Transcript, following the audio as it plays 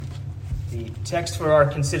The text for our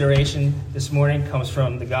consideration this morning comes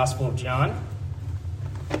from the Gospel of John,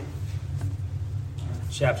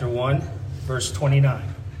 chapter 1, verse 29.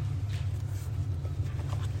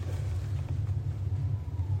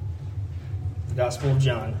 The Gospel of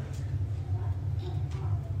John,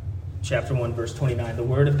 chapter 1, verse 29. The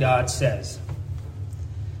Word of God says,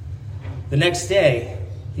 "The next day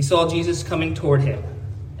he saw Jesus coming toward him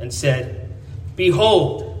and said,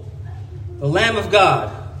 'Behold, the Lamb of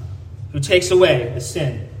God, who takes away the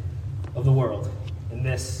sin of the world.'" And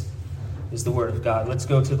this is the word of God. Let's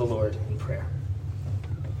go to the Lord in prayer.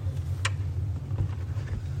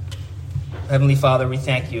 Heavenly Father, we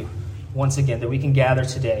thank you once again that we can gather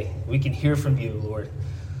today. We can hear from you, Lord.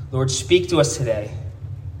 Lord, speak to us today.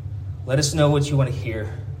 Let us know what you want to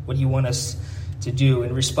hear, what you want us to do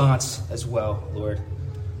in response as well, Lord.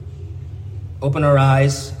 Open our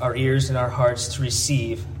eyes, our ears, and our hearts to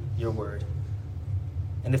receive your word.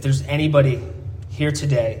 And if there's anybody here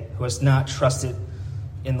today who has not trusted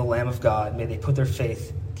in the Lamb of God, may they put their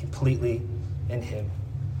faith completely in him.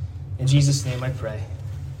 In Jesus' name I pray.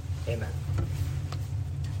 Amen.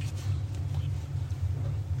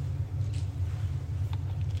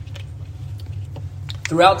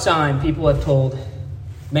 Throughout time, people have told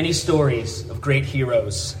many stories of great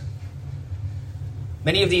heroes.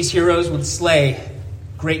 Many of these heroes would slay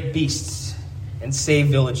great beasts and save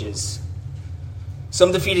villages.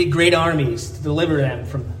 Some defeated great armies to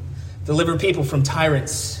deliver people from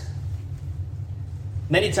tyrants.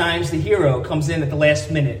 Many times the hero comes in at the last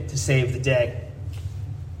minute to save the day.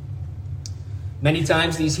 Many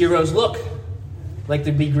times these heroes look like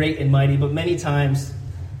they'd be great and mighty, but many times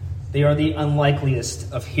they are the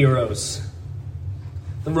unlikeliest of heroes.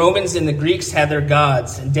 The Romans and the Greeks had their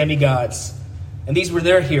gods and demigods, and these were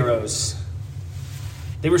their heroes.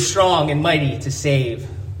 They were strong and mighty to save.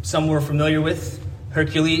 Some we're familiar with: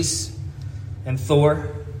 Hercules and Thor.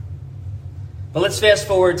 But let's fast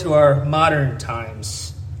forward to our modern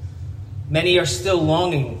times. Many are still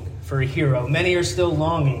longing for a hero. Many are still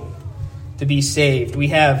longing to be saved. We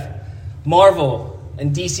have Marvel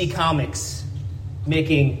and DC Comics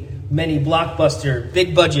making many blockbuster,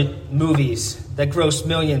 big-budget movies that gross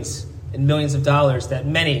millions and millions of dollars that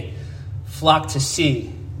many flock to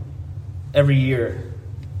see every year.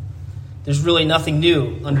 There's really nothing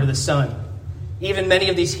new under the sun. Even many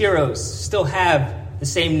of these heroes still have the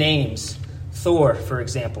same names. Thor, for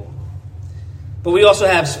example. But we also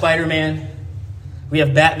have Spider-Man, we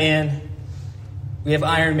have Batman, we have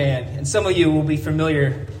Iron Man. And some of you will be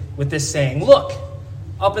familiar with this saying: "Look,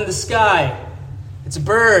 up in the sky. It's a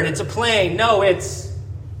bird, it's a plane." No, it's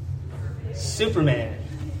Superman.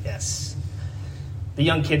 Yes. The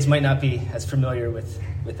young kids might not be as familiar with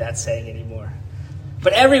that saying anymore.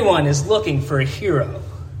 But everyone is looking for a hero.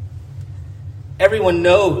 Everyone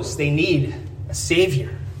knows they need a savior.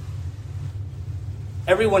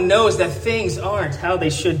 Everyone knows that things aren't how they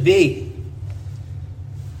should be.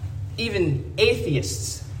 Even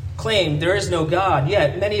atheists claim there is no God,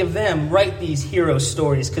 yet many of them write these hero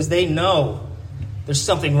stories because they know there's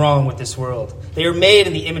something wrong with this world. They are made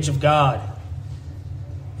in the image of God,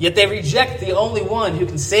 yet they reject the only one who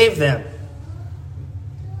can save them.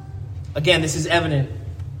 Again, this is evident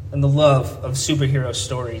in the love of superhero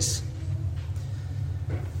stories.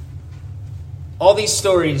 All these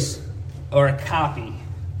stories are a copy.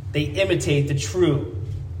 They imitate the true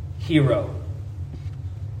hero.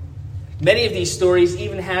 Many of these stories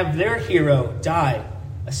even have their hero die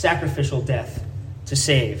a sacrificial death to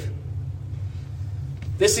save.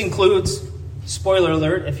 This includes, spoiler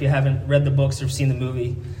alert if you haven't read the books or seen the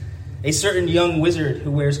movie, a certain young wizard who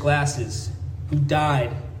wears glasses, who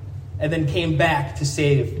died and then came back to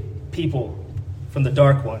save people from the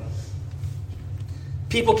Dark One.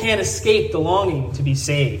 People can't escape the longing to be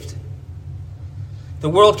saved. The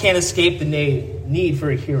world can't escape the need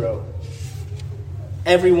for a hero.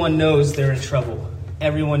 Everyone knows they're in trouble.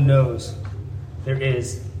 Everyone knows there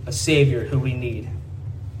is a Savior who we need.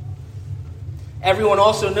 Everyone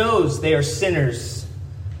also knows they are sinners,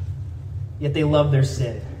 yet they love their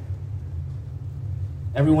sin.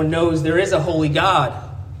 Everyone knows there is a holy God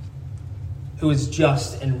who is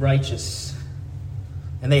just and righteous,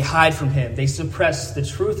 and they hide from him. They suppress the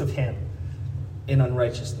truth of him in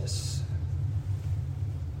unrighteousness.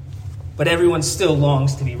 But everyone still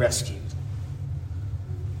longs to be rescued.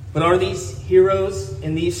 But are these heroes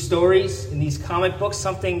in these stories, in these comic books,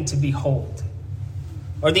 something to behold?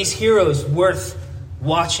 Are these heroes worth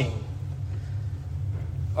watching?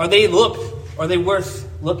 Are they worth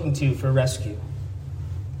looking to for rescue?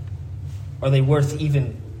 Are they worth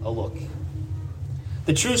even a look?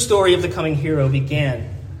 The true story of the coming hero began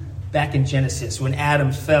back in Genesis when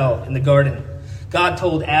Adam fell in the garden. God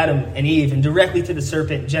told Adam and Eve, and directly to the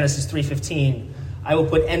serpent in Genesis 3:15, I will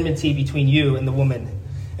put enmity between you and the woman,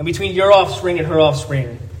 and between your offspring and her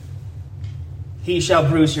offspring. He shall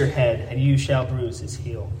bruise your head, and you shall bruise his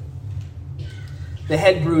heel. The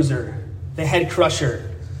head bruiser, the head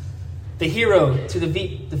crusher, the hero to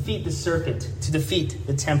defeat the serpent, to defeat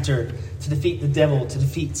the tempter, to defeat the devil, to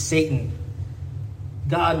defeat Satan.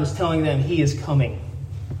 God was telling them he is coming,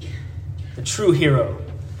 the true hero.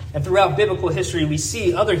 And throughout biblical history, we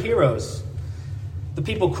see other heroes. The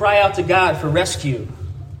people cry out to God for rescue.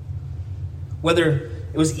 Whether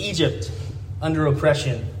it was Egypt under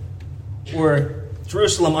oppression or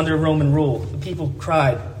Jerusalem under Roman rule, the people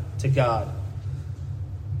cried to God.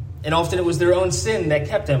 And often it was their own sin that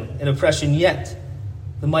kept them in oppression, yet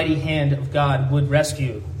the mighty hand of God would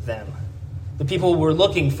rescue them. The people were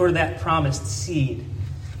looking for that promised seed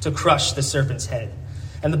to crush the serpent's head.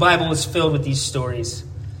 And the Bible is filled with these stories.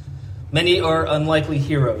 Many are unlikely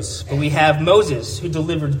heroes, but we have Moses, who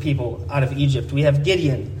delivered people out of Egypt. We have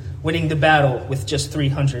Gideon winning the battle with just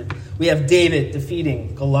 300. We have David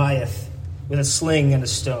defeating Goliath with a sling and a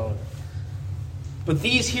stone. But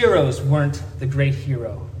these heroes weren't the great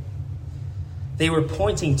hero. They were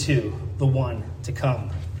pointing to the one to come.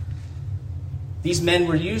 These men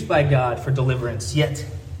were used by God for deliverance, yet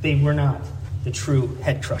they were not the true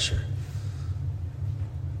head crusher.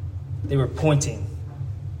 They were pointing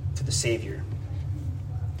to the Savior,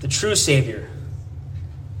 the true Savior.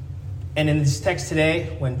 And in this text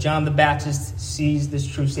today, when John the Baptist sees this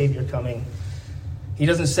true Savior coming, he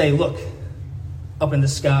doesn't say, look, up in the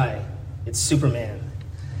sky, it's Superman.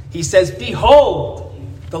 He says, behold,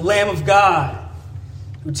 the Lamb of God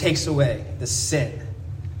who takes away the sin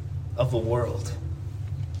of the world.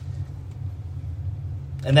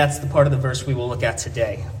 And that's the part of the verse we will look at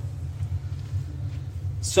today.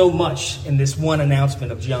 So much in this one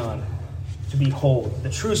announcement of John, to behold,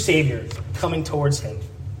 the true Savior coming towards him.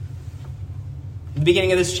 In the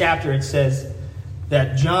beginning of this chapter, it says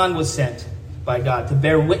that John was sent by God to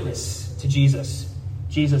bear witness to Jesus,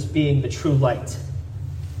 Jesus being the true light.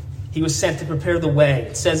 He was sent to prepare the way.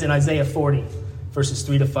 It says in Isaiah 40, verses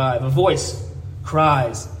 3-5, a voice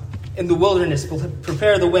cries, in the wilderness,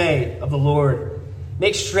 prepare the way of the Lord.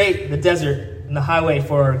 Make straight the desert and the highway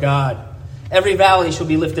for our God. Every valley shall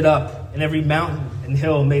be lifted up, and every mountain and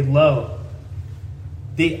hill made low.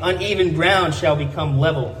 The uneven ground shall become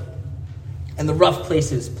level, and the rough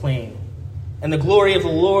places plain. And the glory of the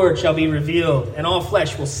Lord shall be revealed, and all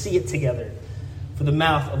flesh will see it together. For the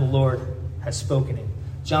mouth of the Lord has spoken it.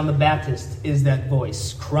 John the Baptist is that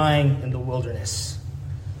voice crying in the wilderness.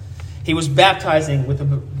 He was baptizing with a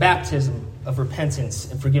baptism of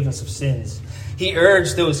repentance and forgiveness of sins. He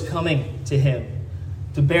urged those coming to him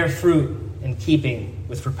to bear fruit in keeping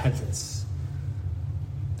with repentance.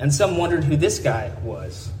 And some wondered who this guy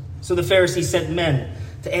was. So the Pharisees sent men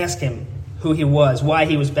to ask him who he was, why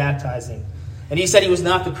he was baptizing. And he said he was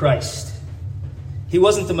not the Christ. He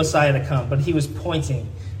wasn't the Messiah to come, but he was pointing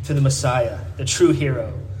to the Messiah, the true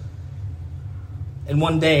hero. And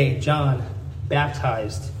one day, John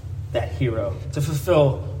baptized that hero to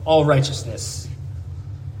fulfill all righteousness.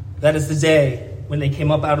 That is the day when they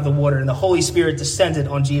came up out of the water, and the Holy Spirit descended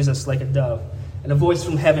on Jesus like a dove. And a voice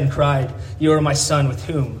from heaven cried, "You are my Son, with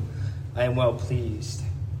whom I am well pleased."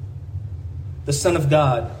 The Son of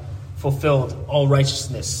God fulfilled all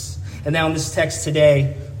righteousness. And now in this text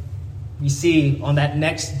today, we see on that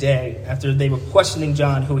next day, after they were questioning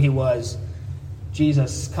John who he was,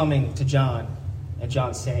 Jesus coming to John, and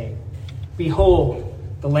John saying, "Behold,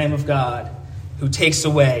 the Lamb of God who takes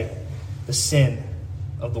away the sin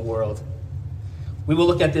of the world." We will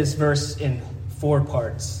look at this verse in 4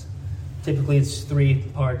 parts. Typically it's 3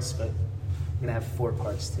 parts, but we're going to have 4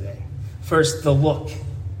 parts today. First, the look.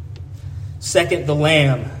 Second, the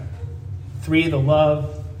lamb. 3, the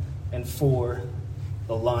love. And 4,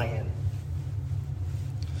 the lion.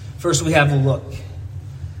 First, we have the look.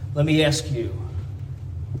 Let me ask you,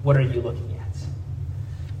 what are you looking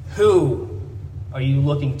at? Who are you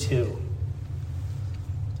looking to?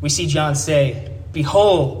 We see John say,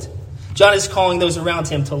 "Behold." John is calling those around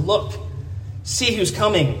him to look. See who's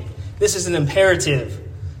coming. This is an imperative.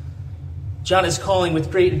 John is calling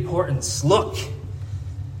with great importance. Look.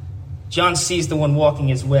 John sees the one walking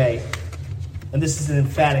his way. And this is an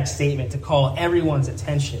emphatic statement to call everyone's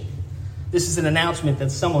attention. This is an announcement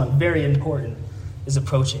that someone very important is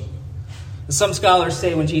approaching. And some scholars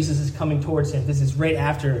say when Jesus is coming towards him, this is right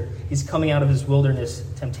after he's coming out of his wilderness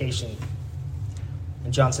temptation.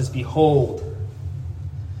 And John says, "Behold."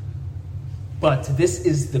 But this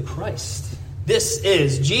is the Christ. This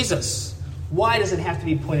is Jesus, Why does it have to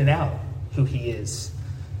be pointed out who he is?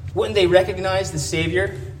 Wouldn't they recognize the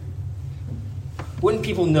Savior? Wouldn't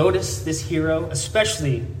people notice this hero,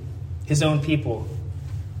 especially his own people?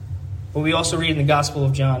 But we also read in the Gospel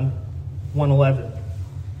of John 1:11,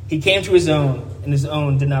 he came to his own, and his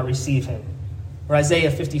own did not receive him. Or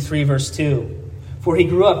Isaiah 53, verse 2, for he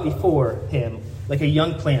grew up before him like a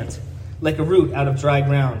young plant, like a root out of dry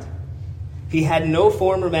ground. He had no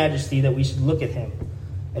form or majesty that we should look at him,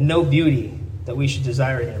 and no beauty that we should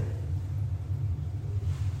desire him.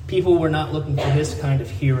 People were not looking for this kind of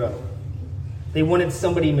hero. They wanted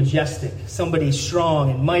somebody majestic, somebody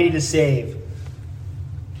strong and mighty to save,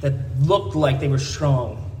 that looked like they were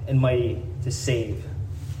strong and mighty to save.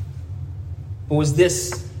 But was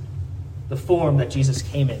this the form that Jesus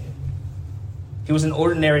came in? He was an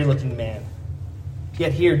ordinary looking man.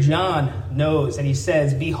 Yet here John knows, and he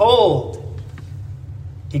says, behold.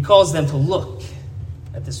 He calls them to look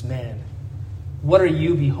at this man. What are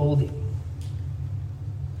you beholding?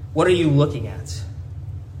 What are you looking at?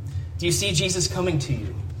 Do you see Jesus coming to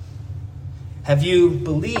you? Have you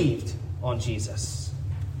believed on Jesus?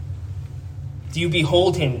 Do you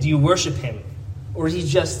behold him? Do you worship him? Or is he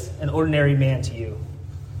just an ordinary man to you?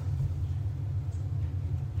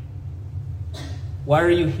 Why are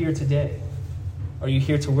you here today? Are you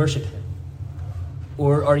here to worship him?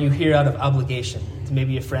 Or are you here out of obligation to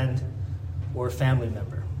maybe a friend or a family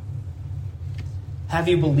member? Have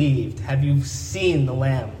you believed? Have you seen the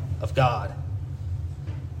Lamb of God?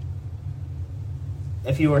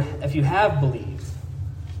 If you have believed,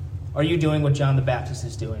 are you doing what John the Baptist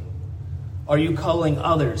is doing? Are you calling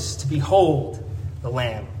others to behold the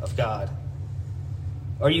Lamb of God?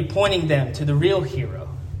 Are you pointing them to the real hero?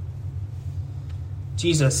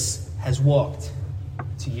 Jesus has walked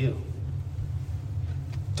to you.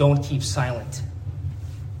 Don't keep silent.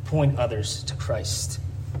 Point others to Christ.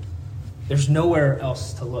 There's nowhere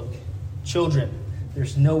else to look. Children,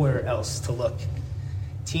 there's nowhere else to look.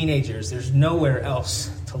 Teenagers, there's nowhere else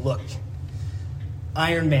to look.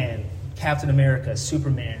 Iron Man, Captain America,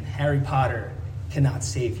 Superman, Harry Potter cannot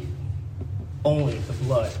save you. Only the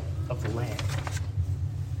blood of the Lamb.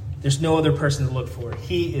 There's no other person to look for.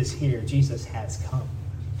 He is here. Jesus has come.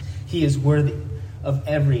 He is worthy of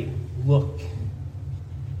every look.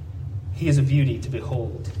 He is a beauty to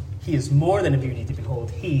behold. He is more than a beauty to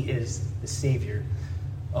behold. He is the Savior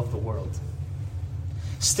of the world.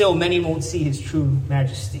 Still, many won't see his true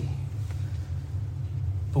majesty,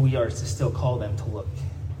 but we are to still call them to look.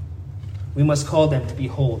 We must call them to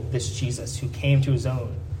behold this Jesus who came to his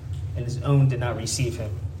own, and his own did not receive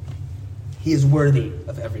him. He is worthy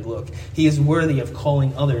of every look. He is worthy of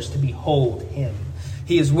calling others to behold him.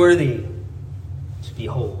 He is worthy to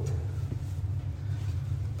behold.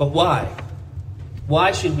 But why?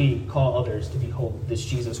 Why should we call others to behold this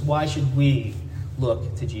Jesus? Why should we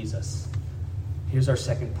look to Jesus? Here's our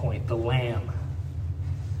second point, the Lamb.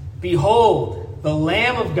 Behold, the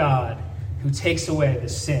Lamb of God who takes away the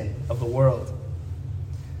sin of the world.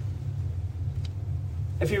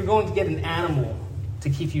 If you were going to get an animal to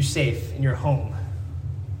keep you safe in your home,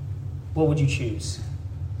 what would you choose?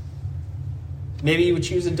 Maybe you would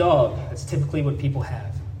choose a dog. That's typically what people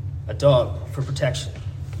have, a dog for protection.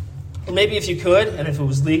 Or maybe if you could, and if it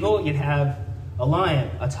was legal, you'd have a lion,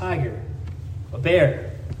 a tiger, a bear.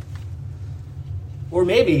 Or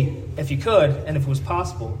maybe, if you could, and if it was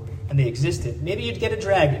possible, and they existed, maybe you'd get a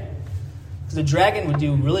dragon. Because a dragon would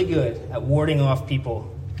do really good at warding off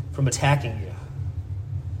people from attacking you.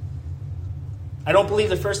 I don't believe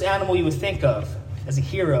the first animal you would think of as a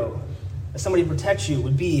hero, as somebody to protect you,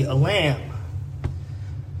 would be a lamb.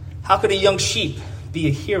 How could a young sheep be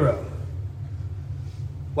a hero?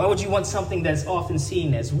 Why would you want something that's often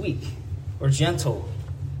seen as weak or gentle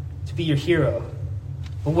to be your hero?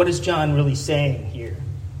 But what is John really saying here?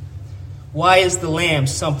 Why is the lamb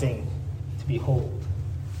something to behold?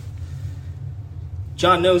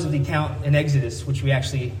 John knows of the account in Exodus, which we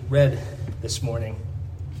actually read this morning,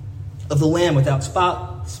 of the lamb without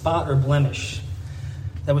spot or blemish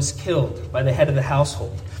that was killed by the head of the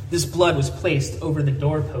household. This blood was placed over the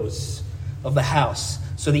doorposts of the house,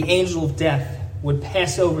 so the angel of death would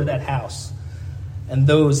pass over that house, and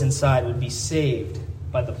those inside would be saved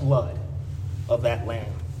by the blood of that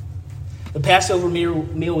lamb. The Passover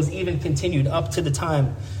meal was even continued up to the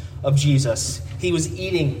time of Jesus. He was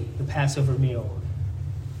eating the Passover meal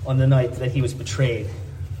on the night that he was betrayed.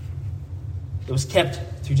 It was kept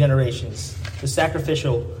through generations. The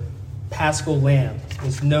sacrificial paschal lamb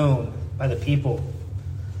was known by the people.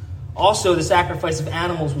 Also, the sacrifice of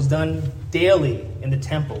animals was done daily in the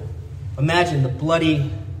temple. Imagine the bloody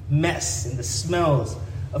mess and the smells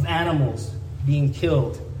of animals being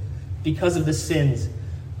killed because of the sins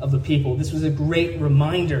of the people. This was a great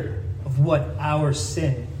reminder of what our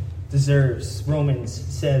sin deserves. Romans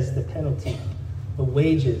says the penalty, the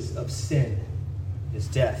wages of sin is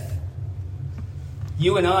death.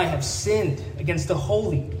 You and I have sinned against the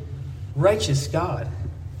holy, righteous God.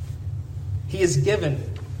 He has given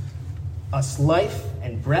us life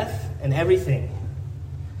and breath and everything.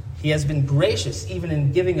 He has been gracious even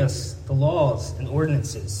in giving us the laws and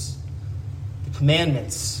ordinances, the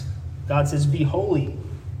commandments. God says, be holy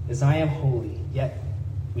as I am holy, yet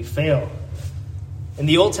we fail. In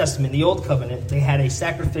the Old Testament, the Old Covenant, they had a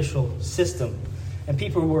sacrificial system, and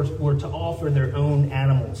people were to offer their own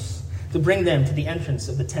animals, to bring them to the entrance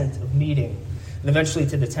of the tent of meeting, and eventually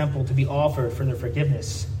to the temple to be offered for their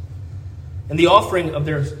forgiveness. And the offering of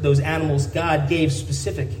those animals, God gave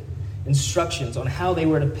specific instructions on how they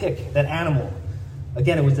were to pick that animal.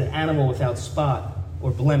 Again, it was an animal without spot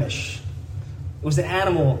or blemish. It was an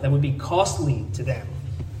animal that would be costly to them.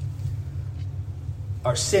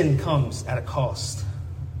 Our sin comes at a cost.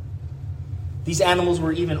 These animals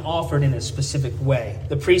were even offered in a specific way.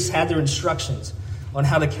 The priests had their instructions on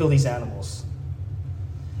how to kill these animals.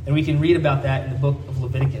 And we can read about that in the book of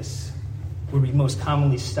Leviticus, where we most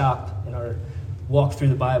commonly stop in our walk through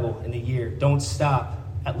the Bible in a year. Don't stop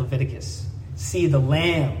at Leviticus. See the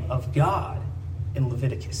Lamb of God in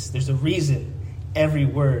Leviticus. There's a reason every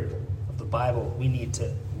word of the Bible we need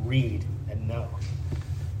to read and know.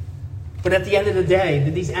 But at the end of the day,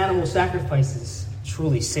 did these animal sacrifices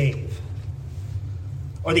truly save?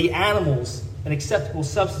 Are the animals an acceptable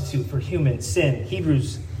substitute for human sin?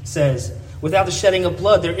 Hebrews says, without the shedding of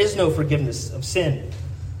blood, there is no forgiveness of sin.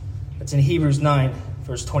 That's in Hebrews 9,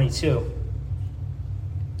 verse 22.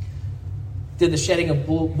 Did the shedding of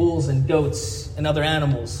bulls and goats and other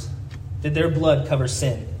animals, did their blood cover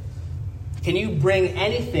sin? Can you bring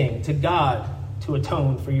anything to God to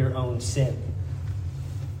atone for your own sin?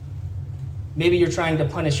 Maybe you're trying to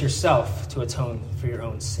punish yourself to atone for your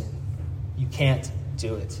own sin. You can't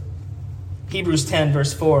do it. Hebrews 10,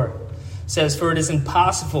 verse 4 says, for it is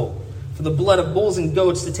impossible for the blood of bulls and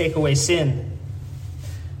goats to take away sin.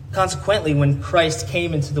 Consequently, when Christ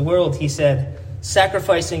came into the world, he said,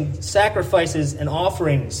 sacrifices and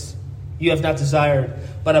offerings you have not desired,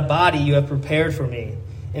 but a body you have prepared for me.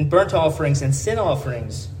 In burnt offerings and sin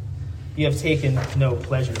offerings you have taken no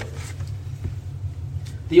pleasure.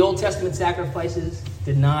 The Old Testament sacrifices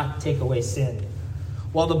did not take away sin.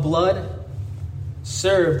 While the blood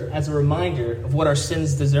served as a reminder of what our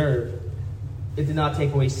sins deserve, it did not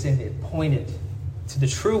take away sin. It pointed to the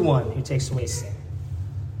true one who takes away sin.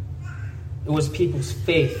 It was people's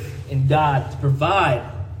faith in God to provide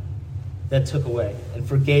that took away and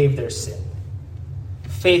forgave their sin.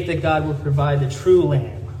 Faith that God would provide the true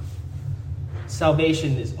Lamb.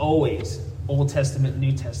 Salvation is always, Old Testament,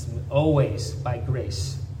 New Testament, always by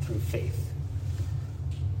grace through faith.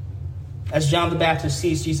 As John the Baptist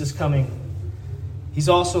sees Jesus coming, he's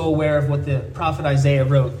also aware of what the prophet Isaiah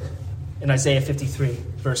wrote in Isaiah 53,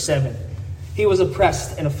 verse 7. He was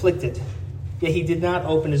oppressed and afflicted, yet he did not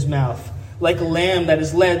open his mouth. Like a lamb that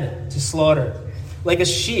is led to slaughter, like a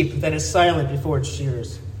sheep that is silent before its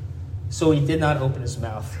shearers, so he did not open his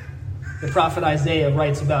mouth. The prophet Isaiah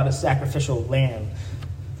writes about a sacrificial lamb.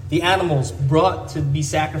 The animals brought to be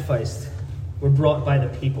sacrificed were brought by the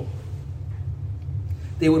people.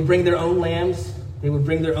 They would bring their own lambs, they would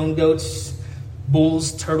bring their own goats,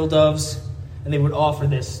 bulls, turtle doves, and they would offer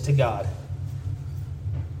this to God.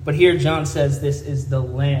 But here John says this is the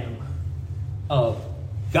Lamb of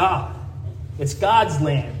God. It's God's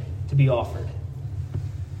lamb to be offered.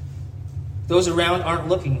 Those around aren't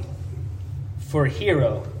looking for a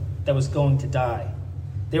hero that was going to die.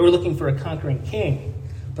 They were looking for a conquering king,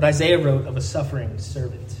 but Isaiah wrote of a suffering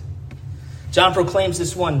servant. John proclaims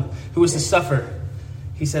this one who is to suffer.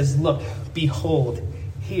 He says, look, behold,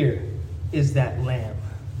 here is that lamb.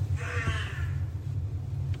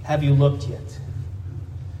 Have you looked yet?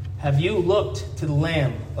 Have you looked to the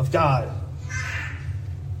Lamb of God?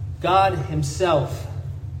 God himself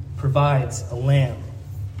provides a lamb.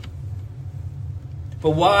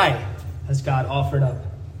 But why has God offered up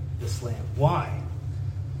this lamb? Why?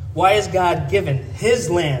 Why has God given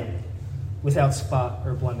his lamb without spot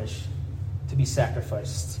or blemish to be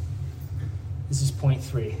sacrificed? This is point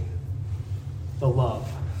 3. The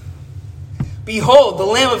love. Behold, the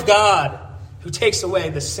Lamb of God who takes away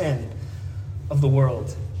the sin of the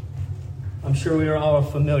world. I'm sure we are all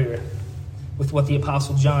familiar with what the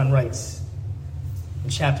Apostle John writes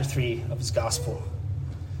in chapter 3 of his gospel.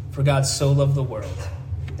 For God so loved the world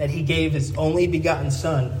that he gave his only begotten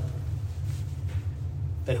Son,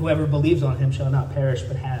 that whoever believes on him shall not perish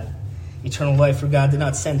but have eternal life. For God did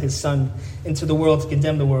not send his Son into the world to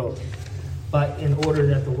condemn the world, but in order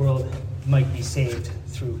that the world might be saved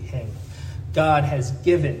through him. God has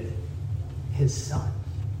given his Son,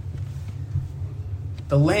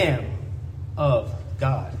 the Lamb of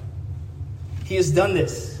God. He has done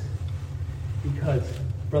this because,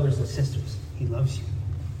 brothers and sisters, he loves you.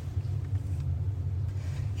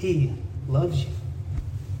 He loves you.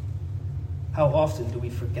 How often do we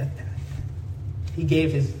forget that? He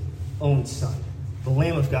gave his own Son, the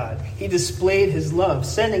Lamb of God. He displayed his love,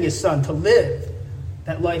 sending his Son to live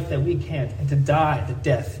that life that we can't and to die the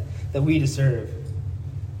death that we deserve.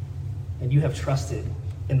 And you have trusted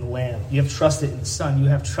in the Lamb. You have trusted in the Son. You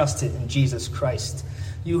have trusted in Jesus Christ.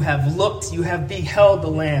 You have looked, you have beheld the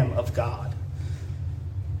Lamb of God.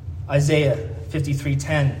 Isaiah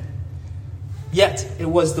 53:10. Yet it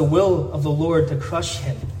was the will of the Lord to crush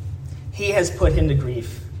him. He has put him to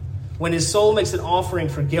grief. When his soul makes an offering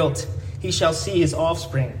for guilt, he shall see his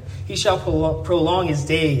offspring. He shall prolong his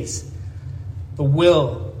days. The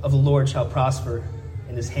will of the Lord shall prosper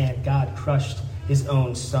in his hand. God crushed his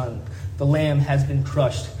own Son. The Lamb has been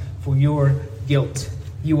crushed for your guilt.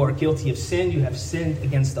 You are guilty of sin. You have sinned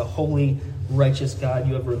against the holy, righteous God.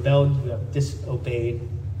 You have rebelled. You have disobeyed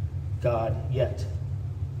God. Yet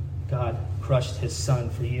God crushed his Son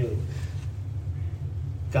for you.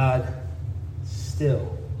 God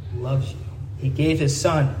still loves you. He gave his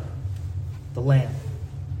Son, the Lamb.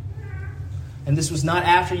 And this was not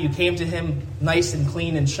after you came to him nice and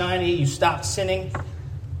clean and shiny, you stopped sinning.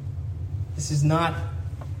 This is not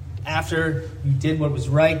after you did what was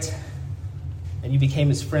right and you became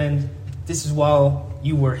his friend. This is while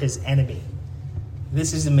you were his enemy.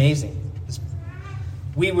 This is amazing.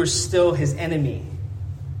 We were still his enemy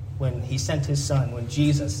when he sent his Son, when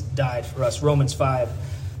Jesus died for us. Romans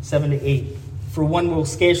 5:7-8. For one will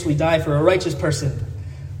scarcely die for a righteous person,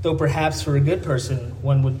 though perhaps for a good person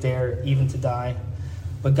one would dare even to die.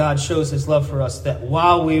 But God shows his love for us, that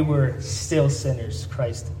while we were still sinners,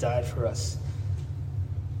 Christ died for us.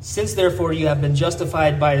 Since therefore you have been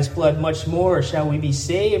justified by his blood, much more shall we be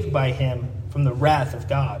saved by him from the wrath of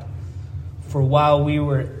God. For while we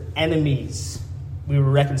were enemies, we were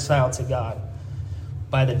reconciled to God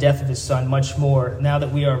by the death of his Son. Much more, now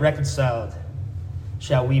that we are reconciled,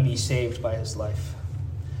 shall we be saved by his life.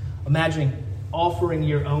 Imagine offering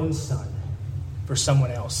your own Son for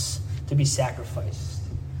someone else to be sacrificed.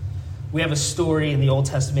 We have a story in the Old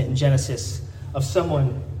Testament in Genesis of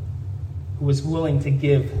someone who was willing to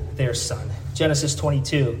give their son. Genesis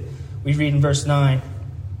 22, we read in verse 9.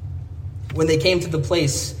 When they came to the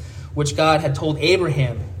place which God had told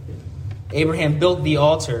Abraham, Abraham built the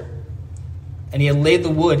altar, and he had laid the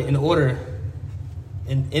wood in order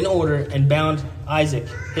and bound Isaac,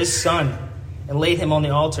 his son, and laid him on the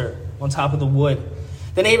altar on top of the wood.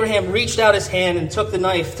 Then Abraham reached out his hand and took the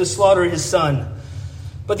knife to slaughter his son.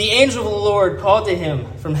 But the angel of the Lord called to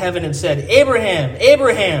him from heaven and said, Abraham,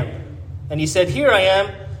 Abraham. And he said, Here I am.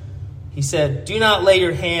 He said, Do not lay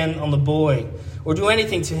your hand on the boy or do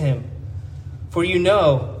anything to him. For I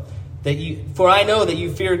know that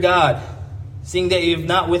you fear God, seeing that you have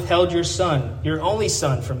not withheld your son, your only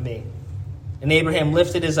son, from me. And Abraham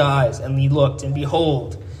lifted his eyes, and he looked, and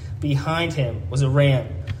behold, behind him was a ram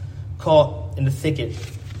caught in the thicket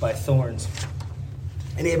by thorns.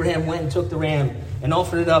 And Abraham went and took the ram and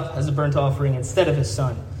offered it up as a burnt offering instead of his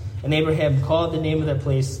son. And Abraham called the name of that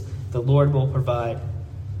place, The Lord Will Provide.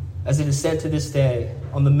 As it is said to this day,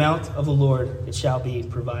 on the mount of the Lord it shall be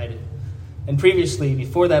provided. And previously,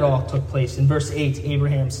 before that all took place, in verse 8,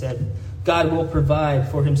 Abraham said, God will provide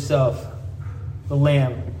for himself the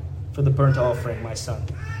lamb for the burnt offering, my son.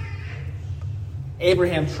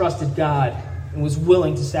 Abraham trusted God and was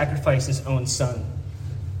willing to sacrifice his own son.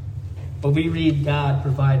 But we read God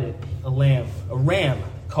provided a ram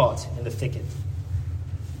caught in the thicket.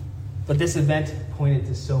 But this event pointed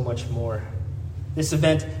to so much more. This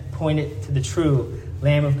event pointed to the true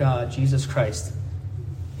Lamb of God, Jesus Christ,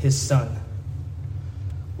 his son.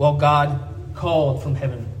 While God called from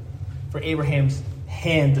heaven for Abraham's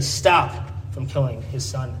hand to stop from killing his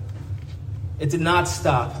son, it did not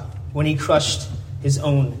stop when he crushed his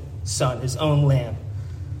own son, his own lamb.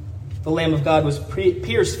 The Lamb of God was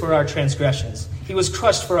pierced for our transgressions. He was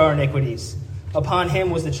crushed for our iniquities. Upon him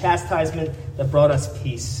was the chastisement that brought us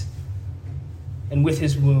peace. And with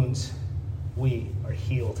his wounds, we are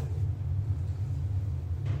healed.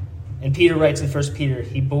 And Peter writes in 1 Peter,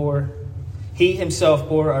 he himself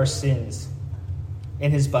bore our sins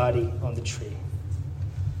in his body on the tree.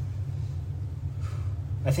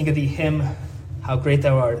 I think of the hymn, How Great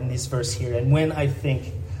Thou Art, in this verse here. And when I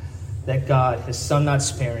think that God, his son not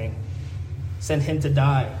sparing, Send him to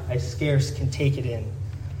die, I scarce can take it in.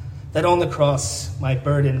 That on the cross, my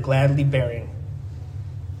burden gladly bearing,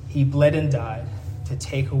 he bled and died to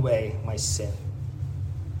take away my sin.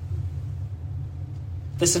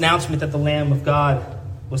 This announcement that the Lamb of God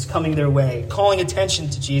was coming their way, calling attention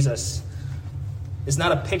to Jesus, is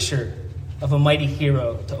not a picture of a mighty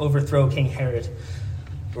hero to overthrow King Herod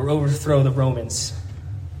or overthrow the Romans.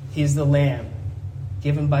 He is the Lamb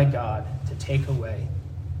given by God to take away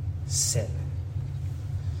sin.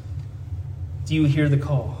 Do you hear the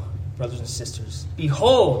call, brothers and sisters?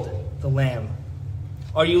 Behold the Lamb.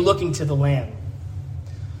 Are you looking to the Lamb?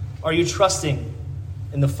 Are you trusting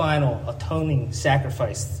in the final atoning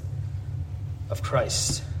sacrifice of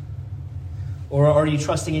Christ? Or are you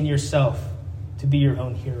trusting in yourself to be your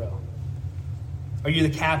own hero? Are you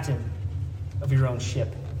the captain of your own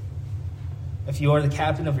ship? If you are the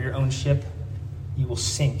captain of your own ship, you will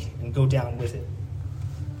sink and go down with it.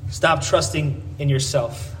 Stop trusting in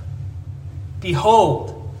yourself.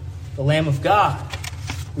 Behold, the Lamb of God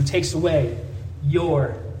who takes away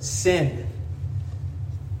your sin.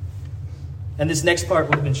 And this next part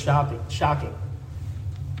would have been shocking.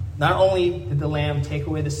 Not only did the Lamb take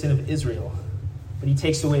away the sin of Israel, but he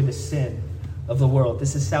takes away the sin of the world.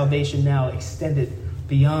 This is salvation now extended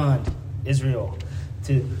beyond Israel,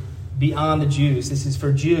 to beyond the Jews. This is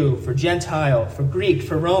for Jew, for Gentile, for Greek,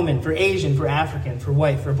 for Roman, for Asian, for African, for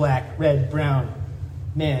white, for black, red, brown,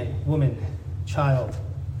 man, woman, child.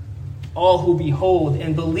 All who behold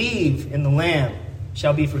and believe in the Lamb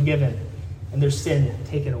shall be forgiven and their sin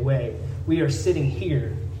taken away. We are sitting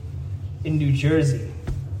here in New Jersey,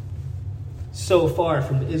 so far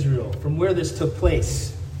from Israel, from where this took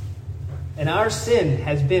place. And our sin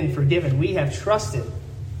has been forgiven. We have trusted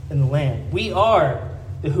in the Lamb. We are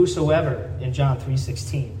the whosoever in John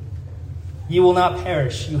 3:16. You will not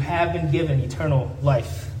perish. You have been given eternal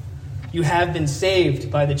life. You have been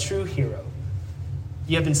saved by the true hero.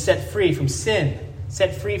 You have been set free from sin,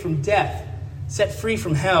 set free from death, set free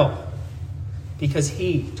from hell, because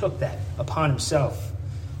he took that upon himself.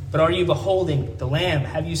 But are you beholding the Lamb?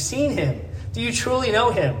 Have you seen him? Do you truly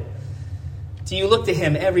know him? Do you look to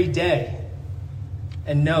him every day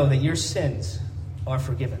and know that your sins are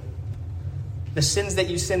forgiven? The sins that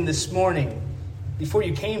you sinned this morning before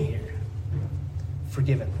you came here,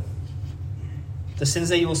 forgiven. The sins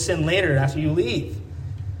that you will sin later after you leave,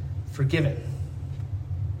 forgiven.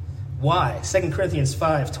 Why? 2 Corinthians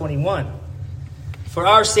 5:21. For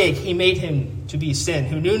our sake he made him to be sin,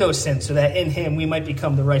 who knew no sin, so that in him we might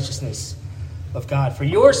become the righteousness of God. For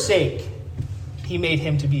your sake he made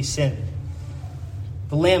him to be sin.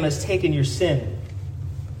 The Lamb has taken your sin.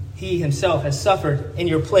 He himself has suffered in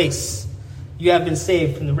your place. You have been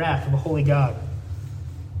saved from the wrath of a holy God.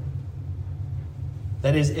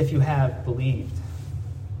 That is, if you have believed.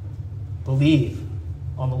 Believe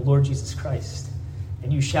on the Lord Jesus Christ,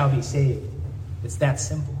 and you shall be saved. It's that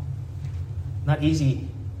simple. Not easy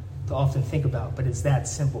to often think about, but it's that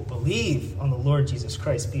simple. Believe on the Lord Jesus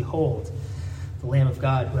Christ. Behold, the Lamb of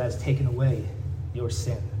God who has taken away your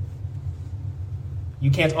sin.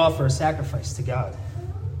 You can't offer a sacrifice to God.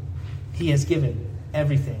 He has given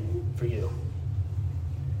everything for you.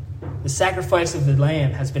 The sacrifice of the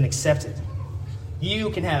Lamb has been accepted.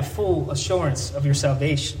 You can have full assurance of your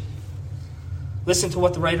salvation. Listen to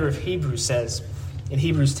what the writer of Hebrews says in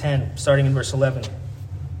Hebrews 10, starting in verse 11.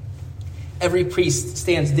 Every priest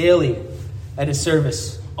stands daily at his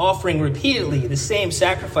service, offering repeatedly the same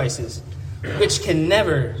sacrifices, which can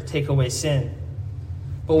never take away sin.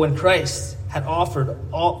 But when Christ had offered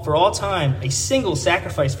for all time a single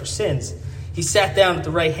sacrifice for sins, he sat down at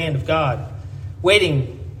the right hand of God,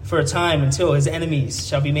 waiting for a time until his enemies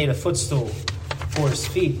shall be made a footstool for his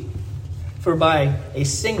feet. For by a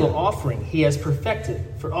single offering he has perfected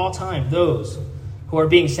for all time those who are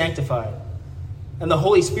being sanctified. And the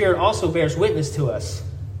Holy Spirit also bears witness to us.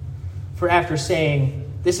 For after saying,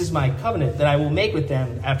 "This is my covenant that I will make with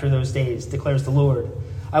them after those days, declares the Lord.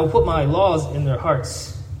 I will put my laws in their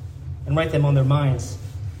hearts and write them on their minds."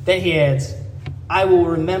 Then he adds, "I will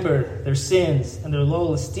remember their sins and their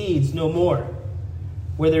lawless deeds no more.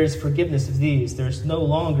 Where there is forgiveness of these, there is no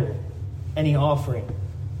longer any offering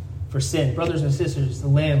for sin." Brothers and sisters, the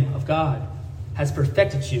Lamb of God has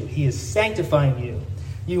perfected you. He is sanctifying you.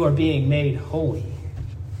 You are being made holy.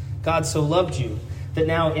 God so loved you that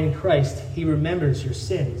now in Christ he remembers your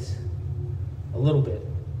sins a little bit.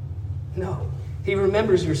 No, he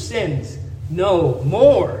remembers your sins no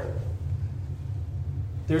more.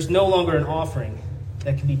 There's no longer an offering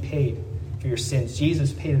that can be paid for your sins.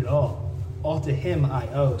 Jesus paid it all. All to him I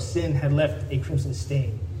owe. Sin had left a crimson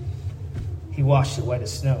stain. He washed it white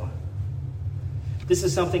as snow. This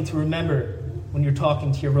is something to remember when you're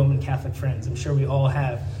talking to your Roman Catholic friends. I'm sure we all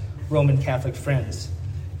have Roman Catholic friends.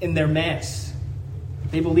 In their Mass,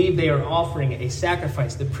 they believe they are offering a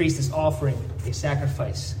sacrifice. The priest is offering a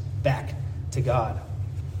sacrifice back to God.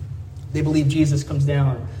 They believe Jesus comes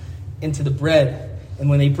down into the bread, and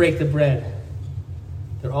when they break the bread,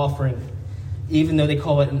 they're offering, even though they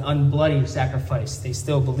call it an unbloody sacrifice, they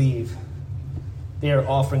still believe they are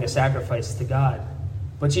offering a sacrifice to God.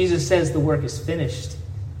 But Jesus says the work is finished.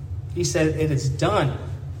 He said it is done.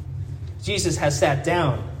 Jesus has sat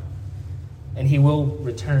down, and he will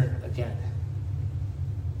return again.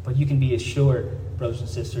 But you can be assured, brothers and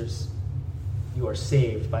sisters, you are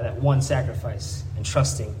saved by that one sacrifice and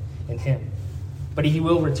trusting in him. But he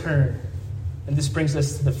will return. And this brings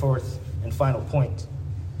us to the fourth and final point.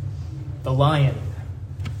 The lion.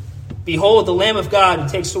 Behold, the Lamb of God who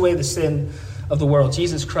takes away the sin of the world.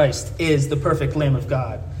 Jesus Christ is the perfect Lamb of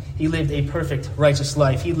God. He lived a perfect, righteous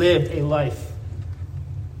life. He lived a life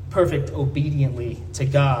perfect obediently to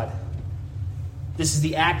God. This is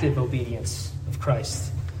the active obedience of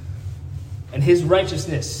Christ. And his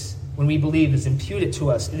righteousness, when we believe, is imputed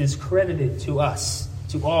to us. It is credited to us,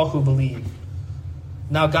 to all who believe.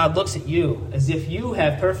 Now God looks at you as if you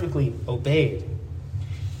have perfectly obeyed.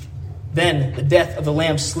 Then the death of the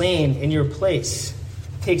Lamb slain in your place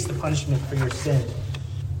takes the punishment for your sin.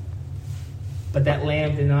 But that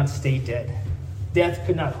Lamb did not stay dead. Death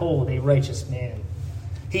could not hold a righteous man.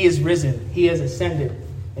 He is risen. He has ascended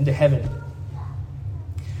into heaven.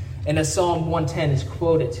 And as Psalm 110 is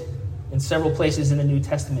quoted in several places in the New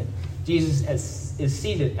Testament, Jesus is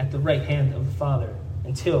seated at the right hand of the Father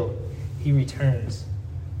until he returns.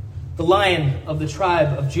 The Lion of the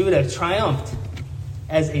tribe of Judah triumphed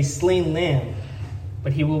as a slain lamb,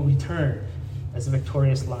 but he will return as a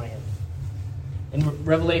victorious lion. In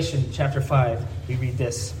Revelation chapter 5, we read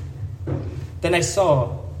this. Then I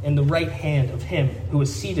saw in the right hand of him who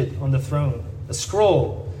was seated on the throne a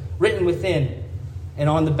scroll written within and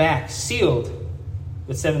on the back, sealed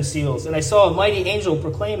with 7 seals. And I saw a mighty angel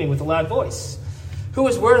proclaiming with a loud voice, "Who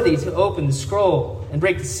is worthy to open the scroll and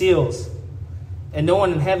break the seals?" And no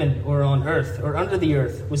one in heaven or on earth or under the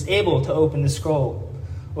earth was able to open the scroll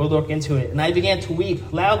or look into it. And I began to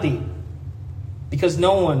weep loudly because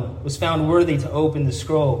no one was found worthy to open the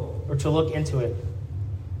scroll or to look into it.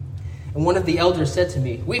 And one of the elders said to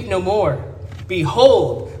me, "Weep no more.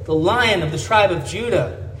 Behold, the Lion of the tribe of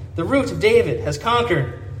Judah, the root of David, has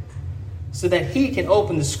conquered, so that he can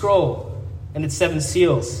open the scroll and its 7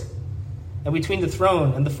 seals." And between the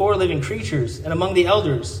throne and the 4 living creatures and among the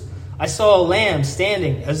elders, I saw a lamb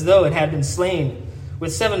standing as though it had been slain,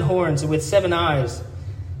 with 7 horns and with 7 eyes,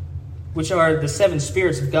 which are the 7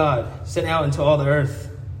 spirits of God sent out into all the earth.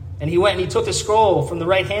 And he went and he took the scroll from the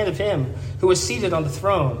right hand of him who was seated on the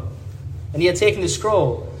throne. And he had taken the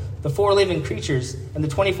scroll. The 4 living creatures and the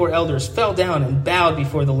 24 elders fell down and bowed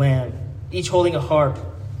before the Lamb, each holding a harp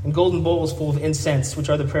and golden bowls full of incense, which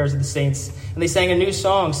are the prayers of the saints. And they sang a new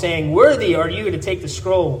song, saying, "Worthy are you to take the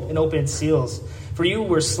scroll and open its seals. For you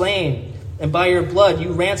were slain, and by your blood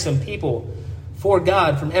you ransomed people for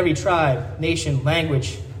God from every tribe, nation,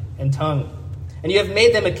 language, and tongue. And you have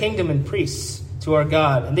made them a kingdom and priests to our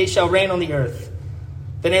God, and they shall reign on the earth."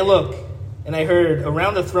 Then I looked, and I heard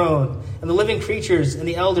around the throne and the living creatures and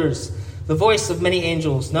the elders the voice of many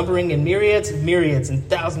angels, numbering in myriads of myriads and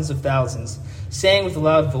thousands of thousands, saying with a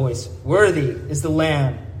loud voice, "Worthy is the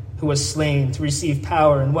Lamb who was slain to receive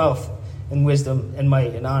power and wealth and wisdom and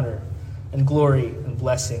might and honor and glory and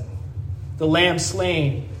blessing." The Lamb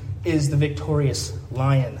slain is the victorious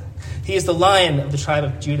Lion. He is the Lion of the tribe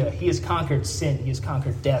of Judah. He has conquered sin. He has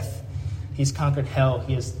conquered death. He has conquered hell.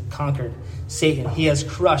 He has conquered Satan. He has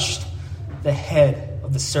crushed the head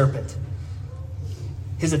of the serpent.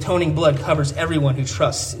 His atoning blood covers everyone who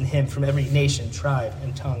trusts in him from every nation, tribe,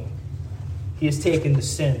 and tongue. He has taken the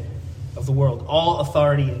sin of the world. All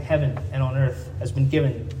authority in heaven and on earth has been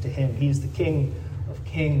given to him. He is the King of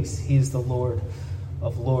kings. He is the Lord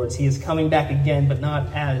of lords. He is coming back again, but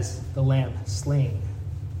not as the Lamb slain,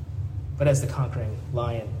 but as the conquering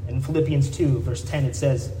Lion. In Philippians 2, verse 10, it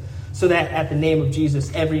says, "So that at the name of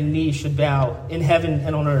Jesus every knee should bow in heaven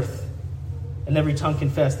and on earth, and every tongue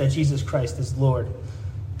confess that Jesus Christ is Lord,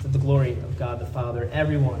 to the glory of God the Father.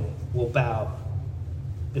 Everyone will bow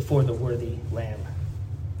before the worthy Lamb."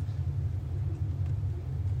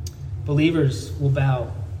 Believers will bow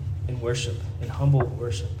in worship, in humble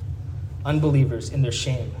worship. Unbelievers in their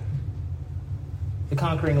shame. The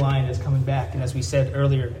conquering Lion is coming back, and as we said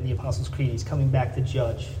earlier in the Apostles' Creed, he's coming back to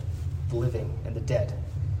judge the living and the dead.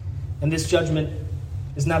 And this judgment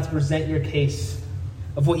is not to present your case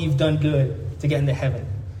of what you've done good to get into heaven,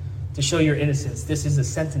 to show your innocence. This is a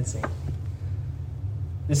sentencing.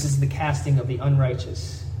 This is the casting of the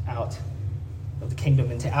unrighteous out of the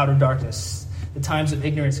kingdom into outer darkness. The times of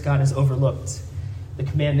ignorance God has overlooked. The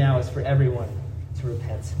command now is for everyone to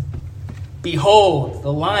repent. Behold,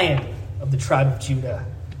 the Lion of the tribe of Judah.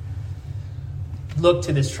 Look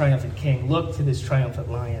to this triumphant King. Look to this triumphant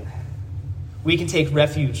Lion. We can take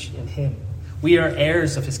refuge in him. We are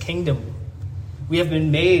heirs of his kingdom. We have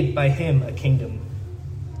been made by him a kingdom.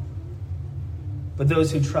 But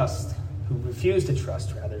those who refuse to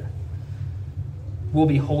trust, will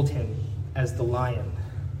behold him as the Lion.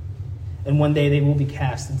 And one day they will be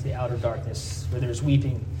cast into the outer darkness, where there is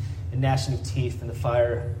weeping and gnashing of teeth, and the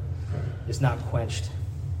fire is not quenched.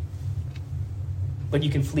 But you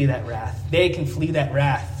can flee that wrath. They can flee that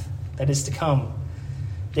wrath that is to come.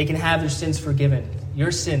 They can have their sins forgiven.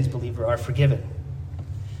 Your sins, believer, are forgiven.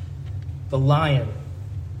 The Lion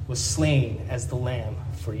was slain as the Lamb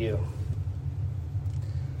for you.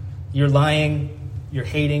 Your lying, your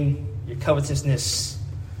hating, your covetousness,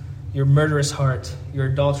 your murderous heart, your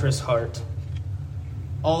adulterous heart,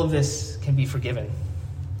 all of this can be forgiven.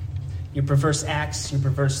 Your perverse acts, your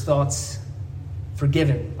perverse thoughts,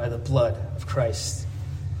 forgiven by the blood of Christ.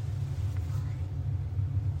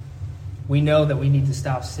 We know that we need to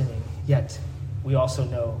stop sinning, yet we also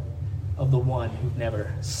know of the one who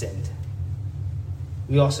never sinned.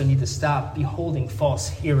 We also need to stop beholding false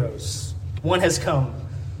heroes. One has come.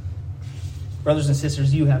 Brothers and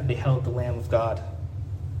sisters, you have beheld the Lamb of God.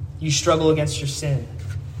 You struggle against your sin.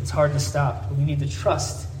 It's hard to stop, but we need to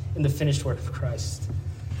trust in the finished work of Christ.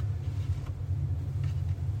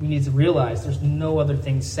 We need to realize there's no other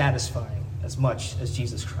thing satisfying as much as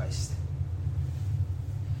Jesus Christ.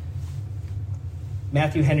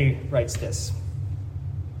 Matthew Henry writes this,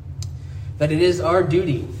 that it is our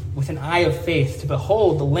duty with an eye of faith to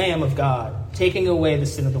behold the Lamb of God taking away the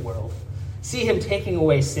sin of the world. See him taking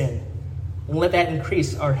away sin, and let that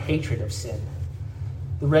increase our hatred of sin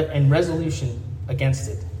and resolution against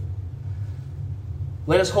it.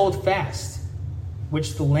 Let us hold fast,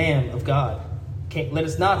 which the Lamb of God came. Let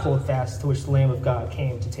us not hold fast to which the Lamb of God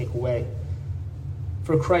came to take away.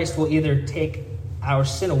 For Christ will either take our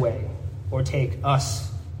sin away or take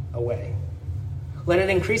us away. Let it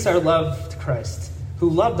increase our love to Christ, who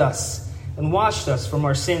loved us and washed us from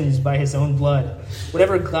our sins by his own blood.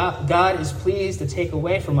 Whatever God is pleased to take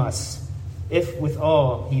away from us, if with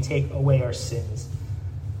all he take away our sins,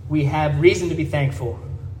 we have reason to be thankful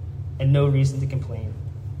and no reason to complain.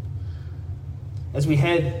 As we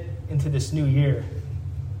head into this new year,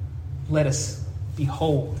 let us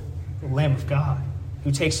behold the Lamb of God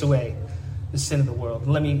who takes away the sin of the world.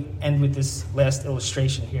 And let me end with this last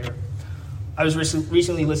illustration here. I was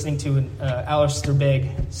recently listening to an Alistair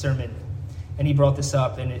Begg sermon, and he brought this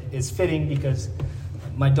up, and it is fitting because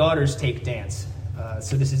my daughters take dance.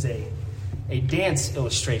 So this is a dance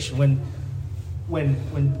illustration.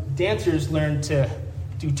 When dancers learn to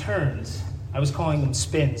do turns, I was calling them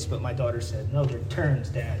spins, but my daughter said, no, they're turns,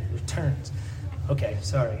 Dad, they're turns. Okay,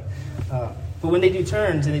 sorry. But when they do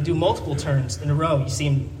turns, and they do multiple turns in a row, you see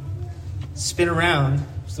them spin around,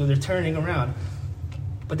 so they're turning around.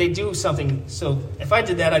 But they do something, so if I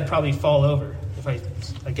did that, I'd probably fall over. If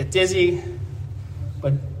I get dizzy.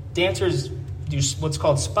 But dancers do what's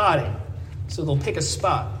called spotting. So they'll pick a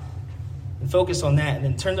spot and focus on that, and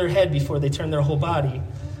then turn their head before they turn their whole body.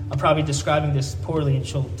 I'm probably describing this poorly, and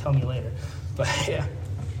she'll tell me later. But yeah.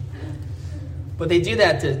 But they do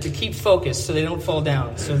that to keep focused so they don't fall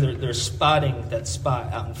down. So they're spotting that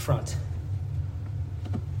spot out in front.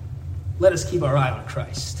 Let us keep our eye on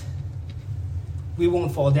Christ. We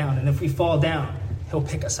won't fall down, and if we fall down, he'll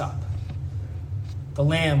pick us up. The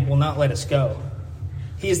Lamb will not let us go.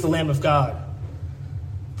 He is the Lamb of God,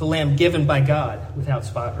 the Lamb given by God without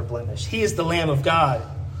spot or blemish. He is the Lamb of God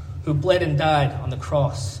who bled and died on the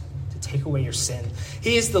cross to take away your sin.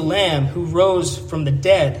 He is the Lamb who rose from the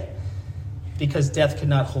dead because death could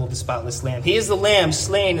not hold the spotless Lamb. He is the Lamb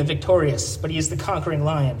slain and victorious, but he is the conquering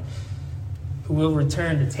Lion who will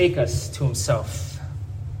return to take us to himself.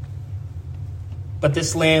 But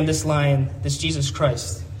this Lamb, this Lion, this Jesus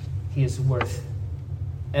Christ, he is worth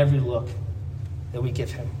every look that we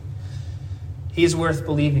give him. He is worth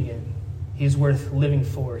believing in. He is worth living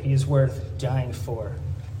for. He is worth dying for.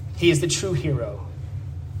 He is the true hero.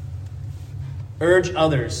 Urge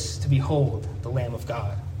others to behold the Lamb of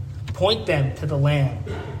God. Point them to the Lamb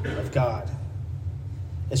of God.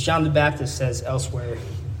 As John the Baptist says elsewhere,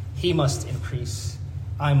 he must increase,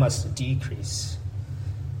 I must decrease.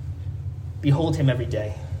 Behold him every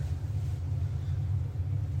day.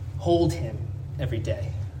 Hold him every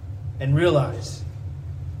day. And realize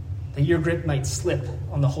that your grip might slip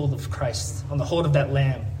on the hold of Christ, on the hold of that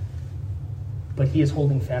Lamb. but he is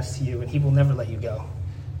holding fast to you, and he will never let you go.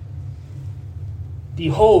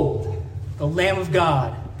 Behold, the Lamb of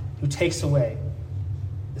God who takes away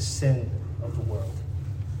the sin of the world.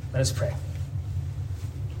 Let us pray.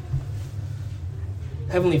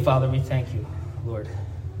 Heavenly Father, we thank you, Lord,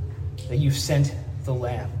 that you've sent the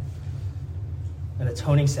Lamb, an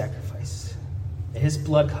atoning sacrifice, that his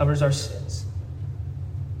blood covers our sins,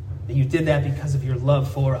 that you did that because of your love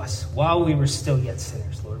for us while we were still yet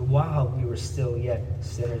sinners, Lord. While we were still yet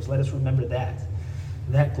sinners, let us remember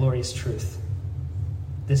that glorious truth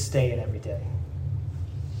this day and every day.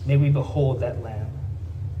 May we behold that Lamb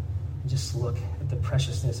and just look at the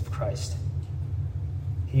preciousness of Christ.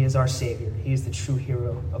 He is our Savior. He is the true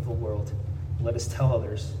hero of the world. Let us tell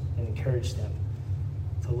others and encourage them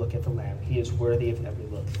to look at the Lamb. He is worthy of every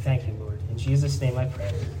look. Thank you, Lord. In Jesus' name I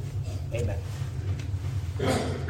pray. Amen.